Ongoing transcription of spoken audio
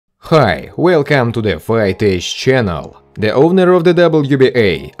Hi, welcome to the Fight Edge channel. The owner of the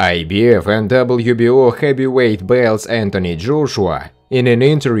WBA, IBF and WBO heavyweight belts Anthony Joshua, in an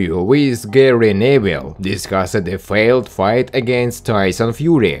interview with Gary Neville, discussed the failed fight against Tyson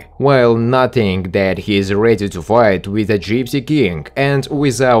Fury, while noting that he is ready to fight with a Gypsy King and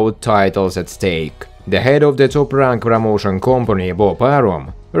without titles at stake. The head of the top-ranked promotion company, Bob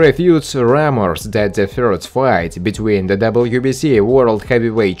Arum, refutes rumors that the first fight between the WBC World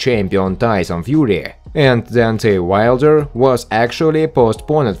Heavyweight Champion Tyson Fury and Deontay Wilder was actually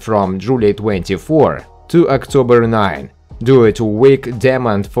postponed from July 24 to October 9, due to weak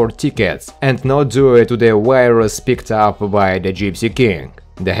demand for tickets and not due to the virus picked up by the Gypsy King.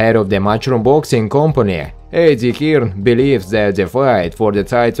 The head of the Matchroom Boxing company, Eddie Hearn, believes that the fight for the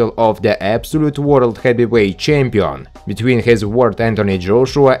title of the absolute world heavyweight champion between his word Anthony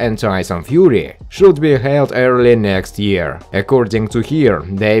Joshua and Tyson Fury should be held early next year. According to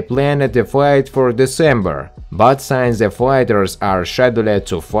Hearn, they planned the fight for December, but since the fighters are scheduled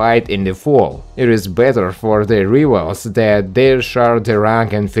to fight in the fall, it is better for the rivals that they share the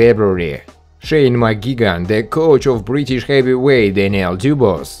rank in February. Shane McGuigan, the coach of British heavyweight Daniel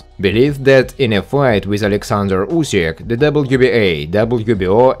Dubois, believed that in a fight with Alexander Usyk, the WBA,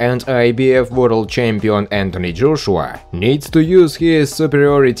 WBO and IBF world champion Anthony Joshua needs to use his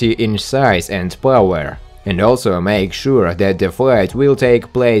superiority in size and power, and also make sure that the fight will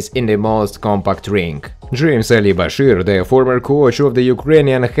take place in the most compact ring. James Ali Bashir, the former coach of the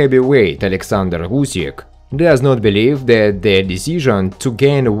Ukrainian heavyweight Alexander Usyk, does not believe that the decision to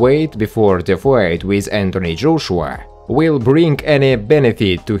gain weight before the fight with Anthony Joshua will bring any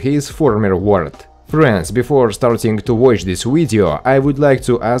benefit to his former ward. Friends, before starting to watch this video, I would like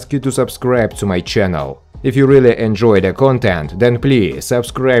to ask you to subscribe to my channel. If you really enjoy the content, then please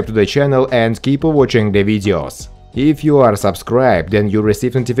subscribe to the channel and keep watching the videos. If you are subscribed, then you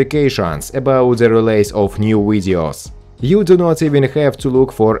receive notifications about the release of new videos. You do not even have to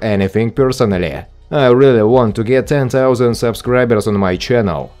look for anything personally. I really want to get 10,000 subscribers on my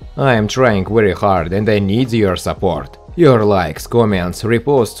channel. I am trying very hard and I need your support. Your likes, comments,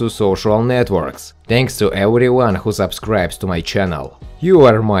 reposts to social networks. Thanks to everyone who subscribes to my channel. You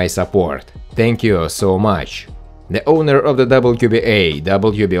are my support. Thank you so much. The owner of the WBA,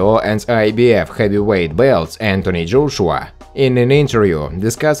 WBO and IBF heavyweight belts, Anthony Joshua, in an interview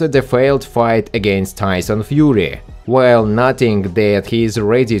discussed the failed fight against Tyson Fury, while noting that he is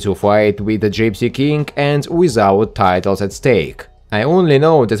ready to fight with the Gypsy King and without titles at stake. I only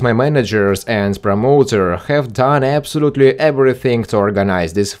know that my managers and promoter have done absolutely everything to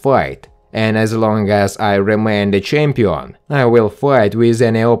organize this fight, and as long as I remain the champion, I will fight with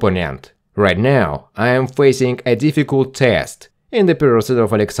any opponent. Right now, I am facing a difficult test in the person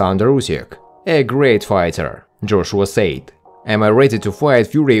of Alexander Usyk, a great fighter, Joshua said. Am I ready to fight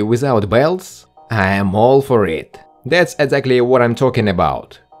Fury without belts? I am all for it. That's exactly what I'm talking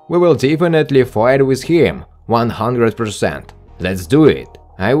about. We will definitely fight with him, 100%. Let's do it.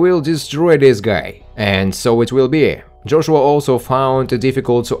 I will destroy this guy. And so it will be. Joshua also found it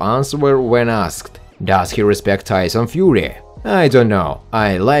difficult to answer when asked, does he respect Tyson Fury? I don't know.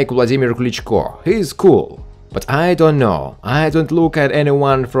 I like Vladimir Klitschko, he's cool. But I don't know. I don't look at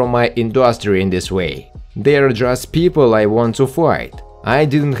anyone from my industry in this way. They're just people I want to fight. I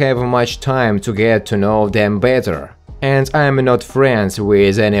didn't have much time to get to know them better, and I'm not friends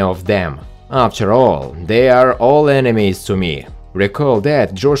with any of them. After all, they are all enemies to me. Recall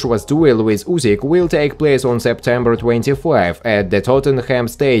that Joshua's duel with Usyk will take place on September 25 at the Tottenham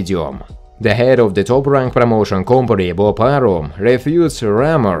Stadium. The head of the top-ranked promotion company, Bob Arum, refutes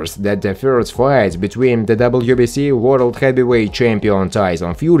rumors that the first fight between the WBC World Heavyweight Champion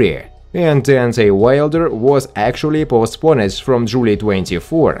Tyson Fury and Deontay Wilder was actually postponed from July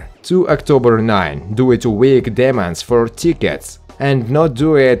 24 to October 9 due to weak demands for tickets and not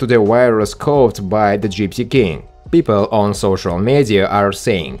due to the virus caused by the Gypsy King. People on social media are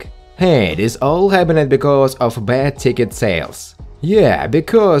saying, hey, this all happened because of bad ticket sales. Yeah,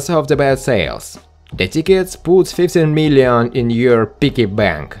 because of the bad sales. The tickets put 15 million in your piggy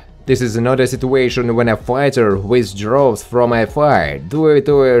bank. This is not a situation when a fighter withdraws from a fight due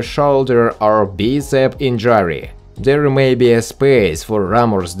to a shoulder or bicep injury. There may be a space for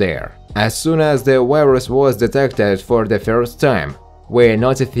rumors there. As soon as the virus was detected for the first time, we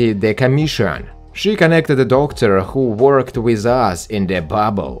notified the commission. She connected a doctor who worked with us in the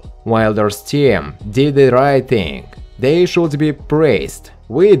bubble. Wilder's team did the right thing. They should be praised.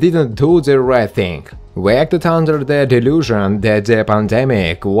 We didn't do the right thing. We acted under the delusion that the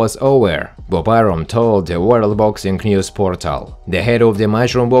pandemic was over, Bob Arum told the World Boxing News portal. The head of the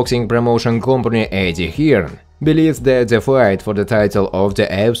Matchroom Boxing promotion company, Eddie Hearn, believes that the fight for the title of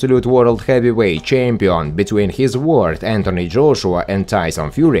the absolute world heavyweight champion between his ward Anthony Joshua and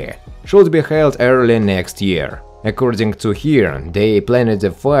Tyson Fury should be held early next year. According to Hearn, they planned the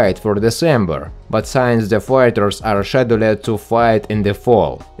fight for December, but since the fighters are scheduled to fight in the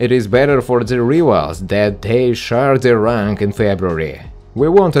fall, it is better for the rivals that they share the rank in February. We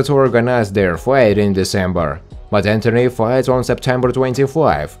wanted to organize their fight in December, but Anthony fights on September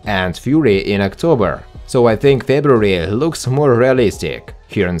 25 and Fury in October, so I think February looks more realistic,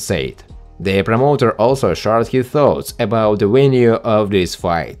 Hearn said. The promoter also shared his thoughts about the venue of this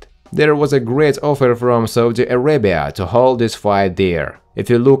fight. There was a great offer from Saudi Arabia to hold this fight there. If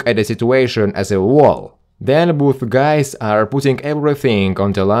you look at the situation as a whole, then both guys are putting everything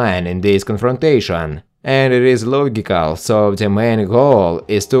on the line in this confrontation, and it is logical, so the main goal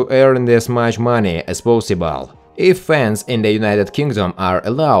is to earn as much money as possible. If fans in the United Kingdom are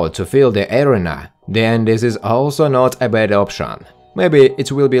allowed to fill the arena, then this is also not a bad option. Maybe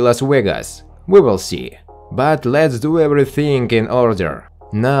it will be Las Vegas, we will see. But let's do everything in order.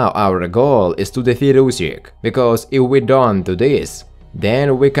 Now our goal is to defeat Usyk, because if we don't do this,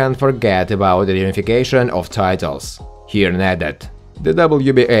 then we can forget about the unification of titles. Hearn added. The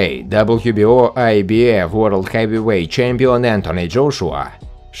WBA, WBO, IBF World Heavyweight Champion Anthony Joshua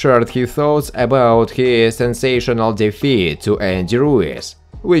shared his thoughts about his sensational defeat to Andy Ruiz,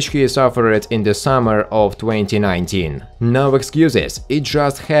 which he suffered in the summer of 2019. No excuses, it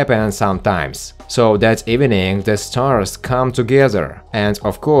just happens sometimes. So that evening the stars come together, and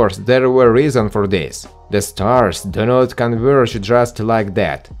of course there were reasons for this. The stars do not converge just like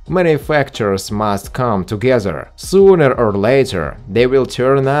that. Many factors must come together. Sooner or later, they will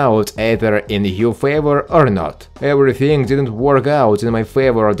turn out either in your favor or not. Everything didn't work out in my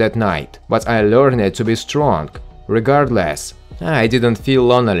favor that night, but I learned to be strong. Regardless, I didn't feel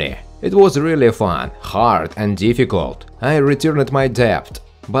lonely. It was really fun, hard and difficult. I returned my debt.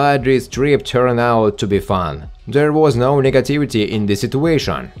 But this trip turned out to be fun. There was no negativity in the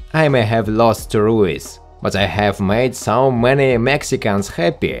situation. I may have lost to Ruiz, but I have made so many Mexicans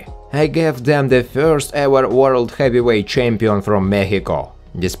happy. I gave them the first ever world heavyweight champion from Mexico.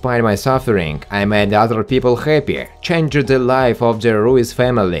 Despite my suffering, I made other people happy, changed the life of the Ruiz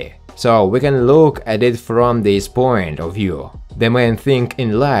family. So we can look at it from this point of view. The main thing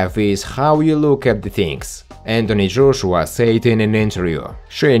in life is how you look at the things, Anthony Joshua said in an interview.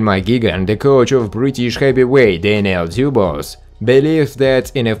 Shane McGuigan, the coach of British heavyweight Daniel Dubois, believes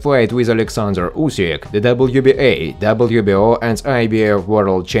that in a fight with Alexander Usyk, the WBA, WBO and IBF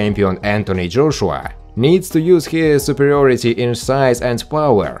world champion Anthony Joshua needs to use his superiority in size and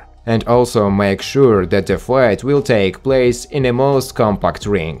power, and also make sure that the fight will take place in a most compact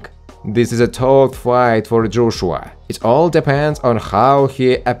ring. This is a tough fight for Joshua. It all depends on how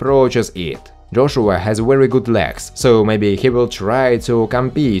he approaches it. Joshua has very good legs, so maybe he will try to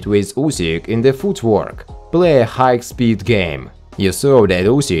compete with Usyk in the footwork, play a high-speed game. You saw that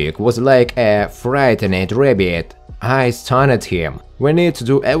Usyk was like a frightened rabbit. I stunned him. We need to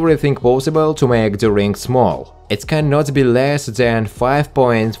do everything possible to make the ring small. It cannot be less than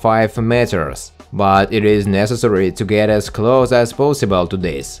 5.5 meters. But it is necessary to get as close as possible to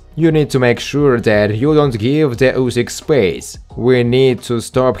this. You need to make sure that you don't give the Usyk space. We need to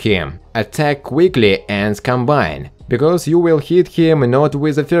stop him, attack quickly and combine, because you will hit him not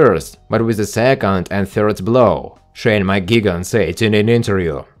with the first, but with the second and third blow, Shane McGuigan said in an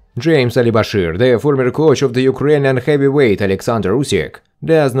interview. James Alibashir, the former coach of the Ukrainian heavyweight Alexander Usyk,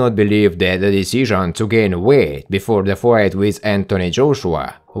 does not believe that the decision to gain weight before the fight with Anthony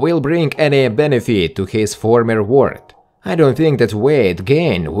Joshua will bring any benefit to his former ward. I don't think that weight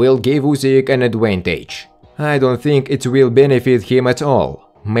gain will give Usyk an advantage. I don't think it will benefit him at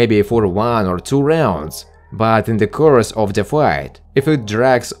all, maybe for 1 or 2 rounds, but in the course of the fight, if it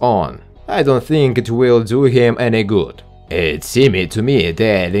drags on, I don't think it will do him any good. It seemed to me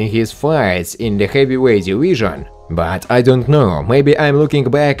that in his fights in the heavyweight division, but I don't know, maybe I'm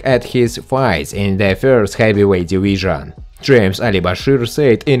looking back at his fights in the first heavyweight division, James Alibashir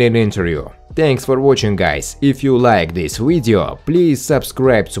said in an interview. Thanks for watching, guys. If you like this video, please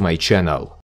subscribe to my channel.